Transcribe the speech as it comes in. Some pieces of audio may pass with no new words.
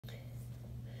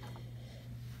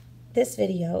This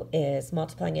video is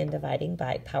multiplying and dividing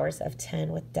by powers of 10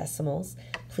 with decimals.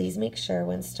 Please make sure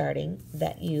when starting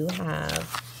that you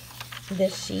have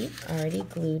this sheet already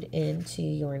glued into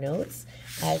your notes,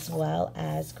 as well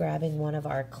as grabbing one of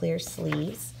our clear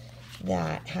sleeves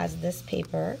that has this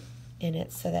paper in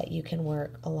it so that you can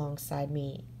work alongside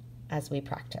me as we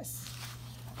practice.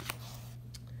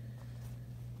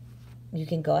 You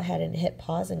can go ahead and hit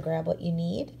pause and grab what you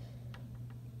need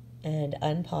and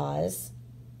unpause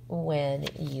when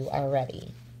you are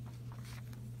ready.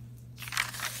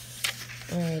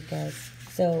 All right, guys.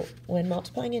 So when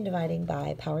multiplying and dividing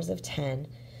by powers of 10,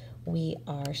 we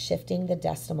are shifting the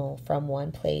decimal from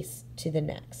one place to the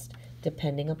next,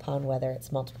 depending upon whether it's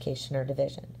multiplication or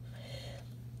division.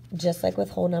 Just like with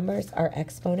whole numbers, our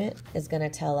exponent is going to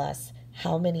tell us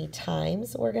how many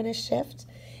times we're going to shift,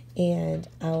 and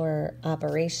our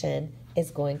operation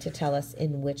is going to tell us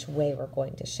in which way we're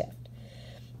going to shift.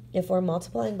 If we're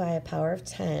multiplying by a power of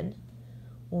 10,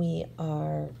 we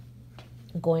are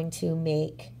going to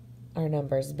make our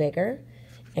numbers bigger,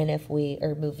 and if we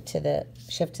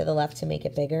shift to the left to make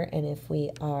it bigger, and if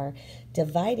we are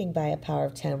dividing by a power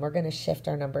of 10, we're going to shift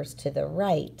our numbers to the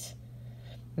right,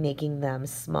 making them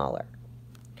smaller.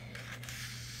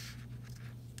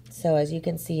 So as you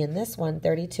can see in this one,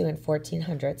 32 and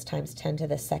 1400ths times 10 to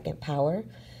the second power,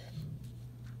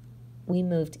 we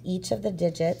moved each of the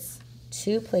digits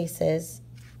 2 places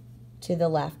to the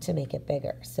left to make it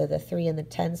bigger. So the 3 in the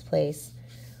tens place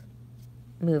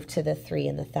moved to the 3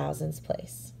 in the thousands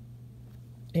place.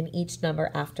 And each number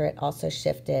after it also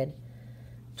shifted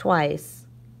twice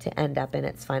to end up in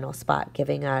its final spot,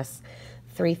 giving us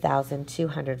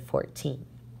 3,214.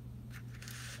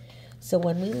 So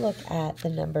when we look at the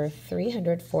number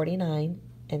 349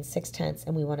 and 6/10,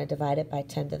 and we want to divide it by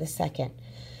 10 to the second,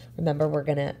 remember we're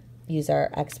going to use our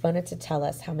exponent to tell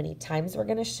us how many times we're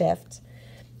going to shift,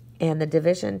 and the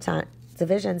division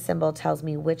symbol tells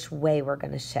me which way we're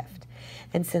going to shift.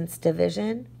 And since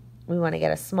division, we want to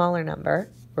get a smaller number,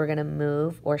 we're going to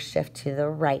move or shift to the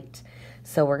right.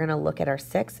 So we're going to look at our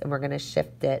 6 and we're going to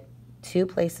shift it 2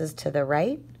 places to the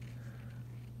right.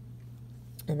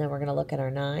 And then we're going to look at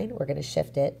our 9. We're going to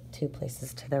shift it 2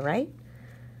 places to the right.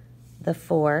 The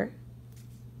 4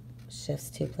 shifts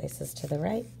 2 places to the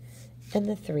right. And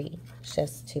the 3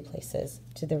 shifts 2 places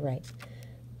to the right.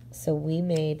 So we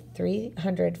made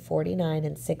 349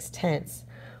 and 6/10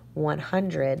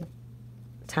 100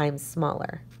 times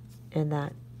smaller. And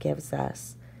that gives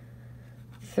us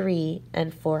 3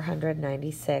 and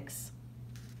 496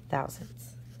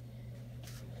 thousandths.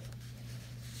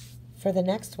 For the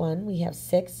next one, we have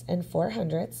 6 and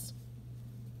 400ths,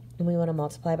 and we want to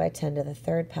multiply by 10 to the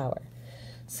third power.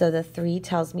 So the 3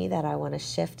 tells me that I want to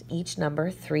shift each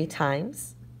number 3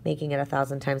 times, making it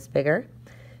 1,000 times bigger,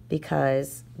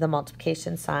 because the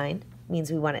multiplication sign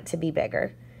means we want it to be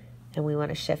bigger, and we want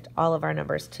to shift all of our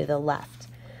numbers to the left.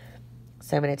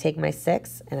 So I'm going to take my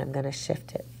 6, and I'm going to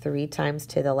shift it 3 times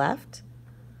to the left.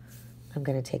 I'm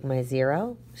going to take my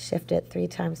 0, shift it 3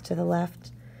 times to the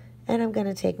left, and I'm going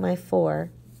to take my 4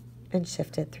 and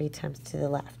shift it 3 times to the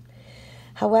left.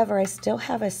 However, I still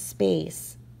have a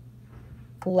space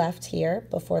left here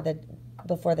before the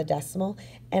decimal,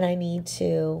 and I need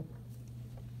to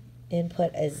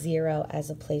input a 0 as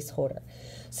a placeholder.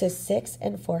 So 6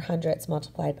 and 400ths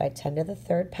multiplied by 10 to the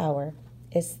third power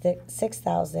is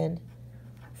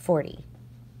 6,040.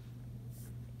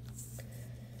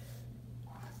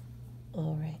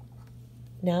 All right.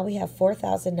 Now we have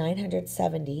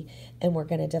 4,970, and we're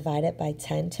going to divide it by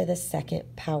 10 to the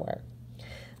second power.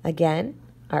 Again,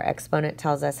 our exponent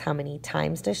tells us how many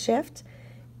times to shift,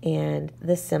 and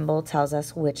the symbol tells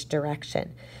us which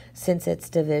direction. Since it's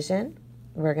division,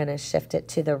 we're going to shift it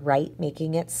to the right,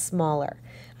 making it smaller.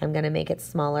 I'm going to make it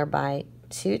smaller by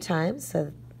 2 times,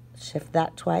 so shift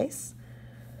that twice.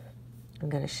 I'm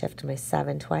going to shift my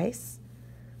 7 twice.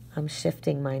 I'm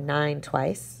shifting my 9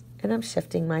 twice, and I'm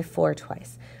shifting my 4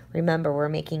 twice. Remember, we're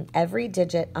making every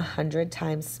digit 100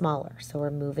 times smaller, so we're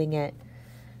moving it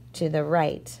to the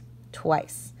right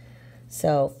twice.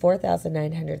 So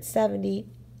 4,970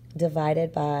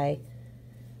 divided by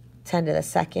 10 to the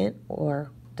second,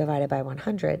 or divided by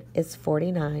 100, is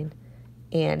 49,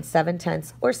 and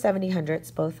 7/10 or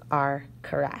 70/100 both are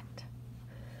correct.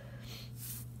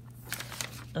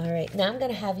 All right, now I'm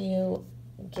going to have you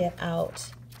get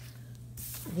out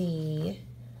the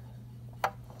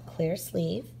clear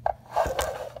sleeve,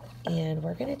 and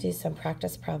we're going to do some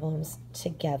practice problems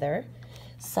together.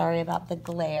 Sorry about the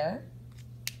glare.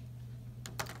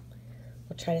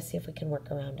 We'll try to see if we can work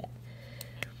around it.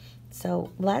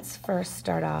 So let's first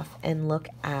start off and look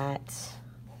at,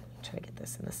 try to get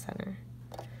this in the center.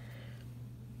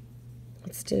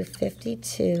 Let's do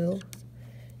 52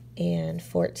 and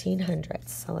 1400s.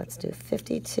 So let's do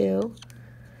 52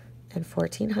 and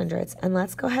 1400s. And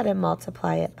let's go ahead and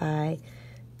multiply it by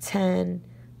 10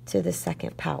 to the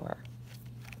second power.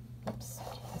 Oops,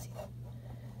 can't see that.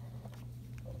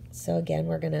 So again,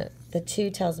 the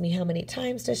 2 tells me how many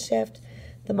times to shift.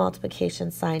 The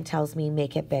multiplication sign tells me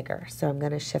make it bigger. So I'm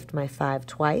going to shift my 5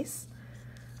 twice.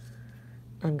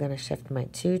 I'm going to shift my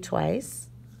 2 twice.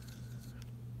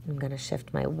 I'm going to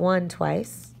shift my 1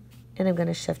 twice. And I'm going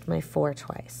to shift my 4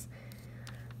 twice.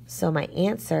 So my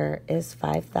answer is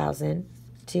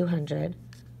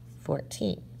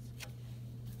 5,214.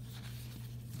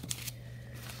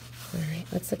 All right,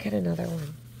 let's look at another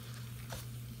one.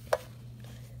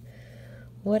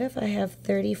 What if I have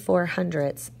 34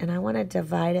 hundredths and I want to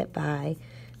divide it by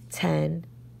 10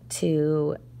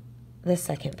 to the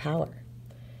second power?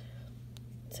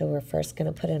 So we're first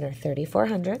going to put in our 34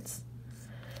 hundredths.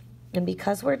 And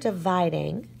because we're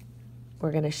dividing,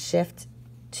 we're going to shift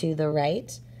to the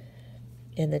right.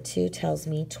 And the 2 tells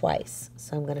me twice.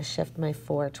 So I'm going to shift my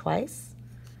 4 twice.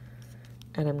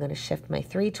 And I'm going to shift my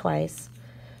 3 twice.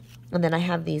 And then I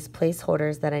have these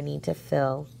placeholders that I need to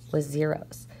fill with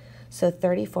zeros. So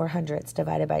 34 hundredths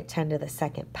divided by 10 to the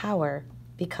second power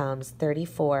becomes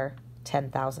 34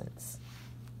 10,000ths.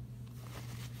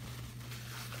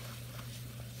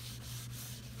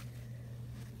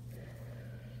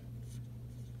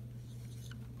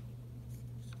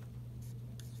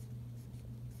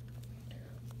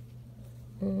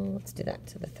 Let's do that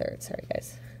to the third. Sorry,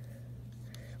 guys.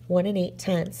 1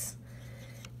 8/10,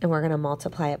 and we're going to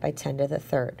multiply it by 10 to the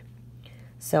third.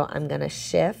 So I'm going to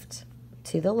shift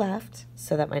to the left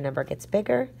so that my number gets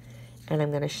bigger, and I'm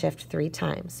going to shift 3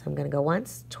 times. So I'm going to go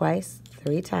once, twice,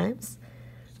 3 times.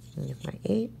 With my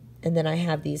 8, and then I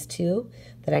have these 2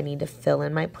 that I need to fill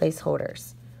in my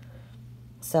placeholders.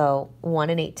 So 1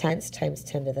 8/10 times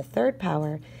 10 to the third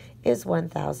power is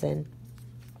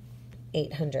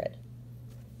 1,800.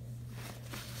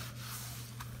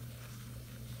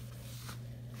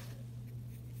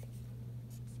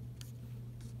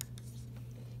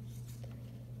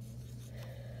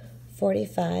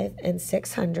 $45 and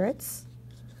 600ths,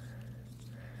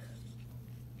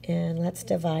 and let's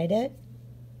divide it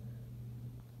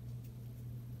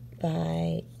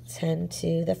by 10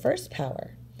 to the first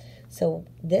power. So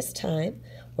this time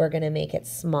we're going to make it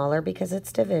smaller because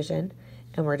it's division,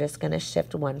 and we're just going to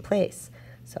shift 1 place.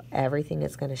 So everything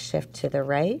is going to shift to the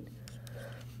right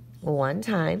 1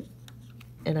 time,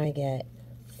 and I get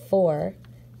 4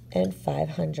 and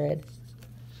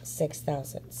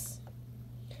 506,000ths.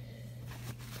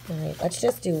 All right, let's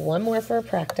just do one more for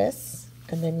practice,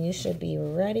 and then you should be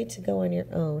ready to go on your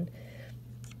own.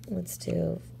 Let's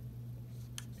do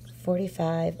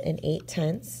 45 and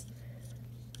 8/10,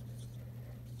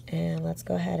 and let's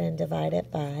go ahead and divide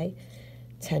it by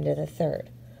 10 to the third.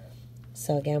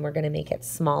 So again, we're going to make it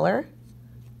smaller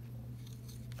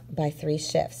by 3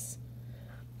 shifts.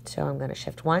 So I'm going to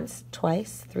shift once,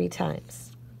 twice, 3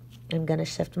 times. I'm going to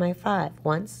shift my 5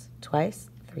 once, twice,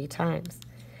 3 times.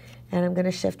 And I'm going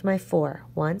to shift my 4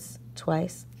 once,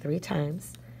 twice, 3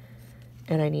 times.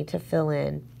 And I need to fill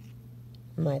in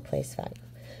my place value.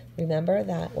 Remember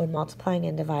that when multiplying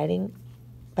and dividing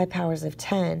by powers of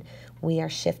 10, we are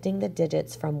shifting the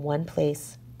digits from one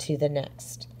place to the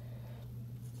next.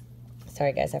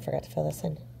 Sorry guys, I forgot to fill this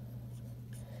in.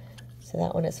 So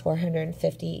that one is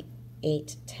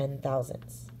 458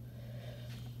 10,000ths.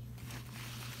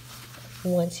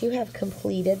 Once you have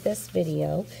completed this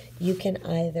video, you can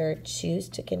either choose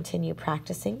to continue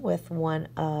practicing with one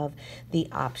of the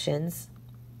options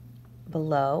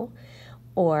below,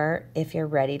 or if you're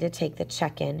ready to take the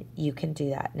check-in, you can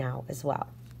do that now as well.